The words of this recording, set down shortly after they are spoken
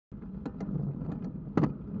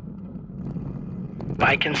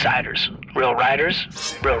Bike Insiders. Real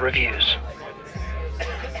riders, real reviews.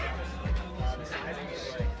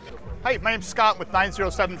 Hi, my name's Scott with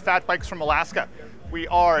 9zero7 Fat Bikes from Alaska. We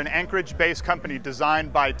are an Anchorage-based company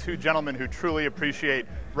designed by two gentlemen who truly appreciate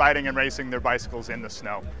riding and racing their bicycles in the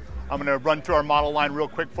snow. I'm going to run through our model line real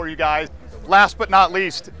quick for you guys. Last but not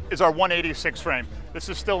least is our 186 frame. This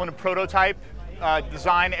is still in a prototype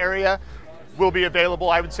design area. Will be available,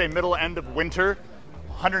 I would say, middle end of winter.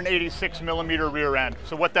 186 millimeter rear end.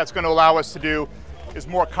 So what that's going to allow us to do is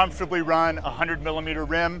more comfortably run a 100 millimeter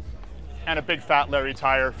rim and a big fat Larry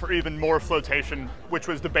tire for even more flotation, which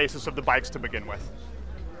was the basis of the bikes to begin with.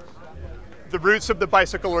 The roots of the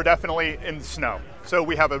bicycle are definitely in the snow. So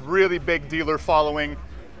we have a really big dealer following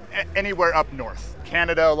anywhere up north.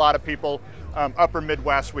 Canada, a lot of people. Upper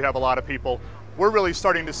Midwest, we have a lot of people. We're really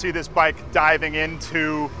starting to see this bike diving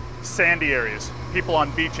into sandy areas, people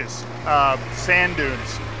on beaches, sand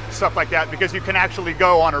dunes, stuff like that, because you can actually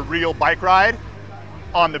go on a real bike ride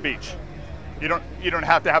on the beach. You don't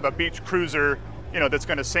have to have a beach cruiser, that's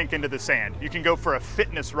going to sink into the sand. You can go for a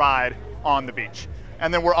fitness ride on the beach.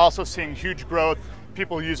 And then we're also seeing huge growth,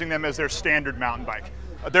 people using them as their standard mountain bike.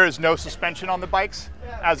 There is no suspension on the bikes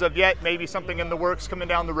as of yet, maybe something in the works coming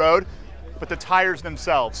down the road, but the tires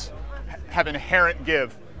themselves have inherent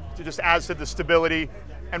give. It just adds to the stability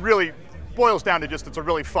and really boils down to just it's a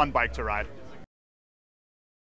really fun bike to ride.